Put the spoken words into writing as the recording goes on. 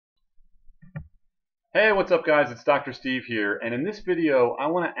Hey, what's up guys? It's Dr. Steve here, and in this video I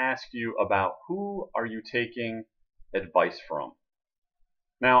want to ask you about who are you taking advice from?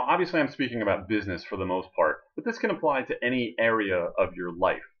 Now, obviously I'm speaking about business for the most part, but this can apply to any area of your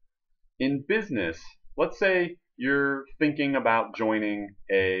life. In business, let's say you're thinking about joining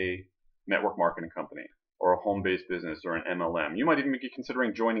a network marketing company or a home-based business or an MLM. You might even be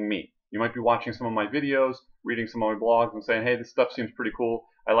considering joining me. You might be watching some of my videos, reading some of my blogs, and saying, hey, this stuff seems pretty cool.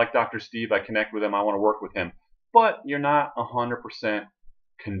 I like Dr. Steve. I connect with him. I want to work with him. But you're not 100%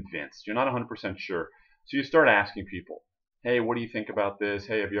 convinced. You're not 100% sure. So you start asking people, hey, what do you think about this?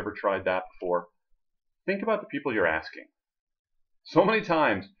 Hey, have you ever tried that before? Think about the people you're asking. So many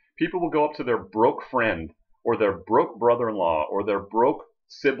times, people will go up to their broke friend or their broke brother-in-law or their broke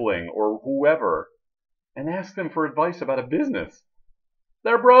sibling or whoever and ask them for advice about a business.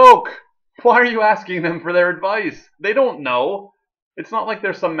 They're broke. Why are you asking them for their advice? They don't know. It's not like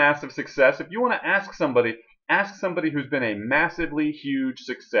there's some massive success. If you want to ask somebody who's been a massively huge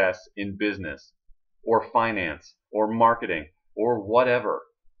success in business or finance or marketing or whatever.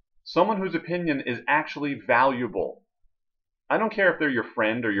 Someone whose opinion is actually valuable. I don't care if they're your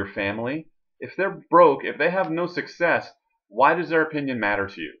friend or your family. If they're broke, if they have no success, why does their opinion matter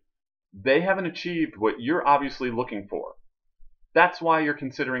to you? They haven't achieved what you're obviously looking for. That's why you're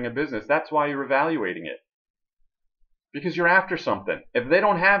considering a business. That's why you're evaluating it. Because you're after something. If they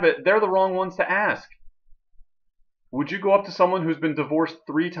don't have it, they're the wrong ones to ask. Would you go up to someone who's been divorced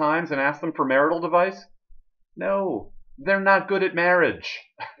 3 times and ask them for marital advice? No. They're not good at marriage.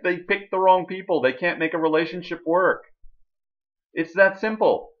 They picked the wrong people. They can't make a relationship work. It's that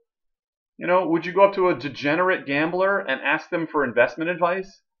simple. You know, would you go up to a degenerate gambler and ask them for investment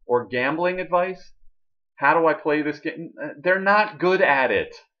advice or gambling advice? How do I play this game? They're not good at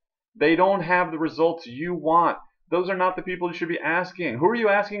it. They don't have the results you want. Those are not the people you should be asking. Who are you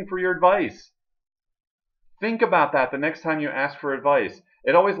asking for your advice? Think about that the next time you ask for advice.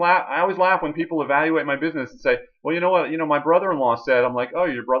 I always laugh when people evaluate my business and say, well, you know what? You know, my brother-in-law said. I'm like, oh,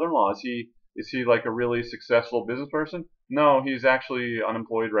 your brother-in-law, is he like a really successful business person? No, he's actually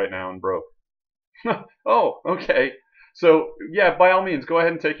unemployed right now and broke. Oh, okay. So, yeah, by all means, go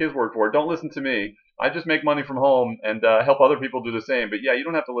ahead and take his word for it. Don't listen to me. I just make money from home and help other people do the same. But yeah, you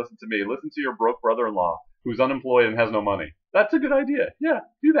don't have to listen to me. Listen to your broke brother-in-law who's unemployed and has no money. That's a good idea. Yeah,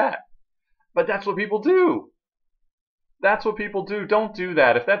 do that. But that's what people do. That's what people do. Don't do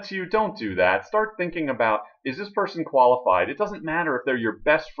that. If that's you, don't do that. Start thinking about, is this person qualified? It doesn't matter if they're your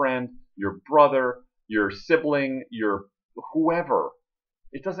best friend, your brother, your sibling, your whoever.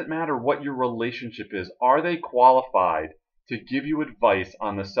 It doesn't matter what your relationship is. Are they qualified to give you advice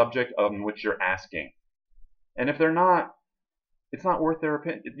on the subject on which you're asking? And if they're not, it's not worth their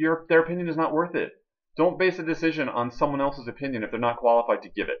opinion. Their opinion is not worth it. Don't base a decision on someone else's opinion if they're not qualified to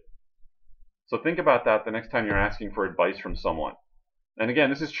give it. So think about that the next time you're asking for advice from someone. And again,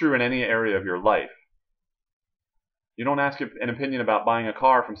 this is true in any area of your life. You don't ask an opinion about buying a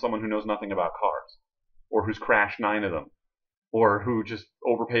car from someone who knows nothing about cars, or who's crashed 9 of them, or who just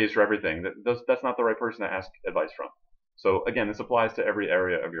overpays for everything. That's not the right person to ask advice from. So again, this applies to every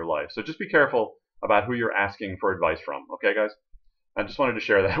area of your life. So just be careful about who you're asking for advice from. Okay, guys? I just wanted to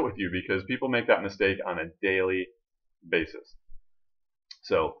share that with you because people make that mistake on a daily basis.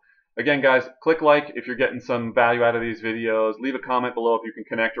 So again, guys, click like if you're getting some value out of these videos. Leave a comment below if you can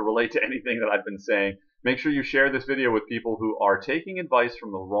connect or relate to anything that I've been saying. Make sure you share this video with people who are taking advice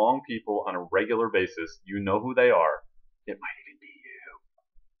from the wrong people on a regular basis. You know who they are. It might even be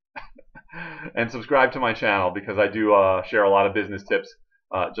you. And subscribe to my channel because I do share a lot of business tips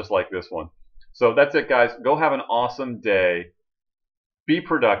just like this one. So that's it, guys. Go have an awesome day. Be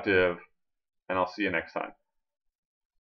productive, and I'll see you next time.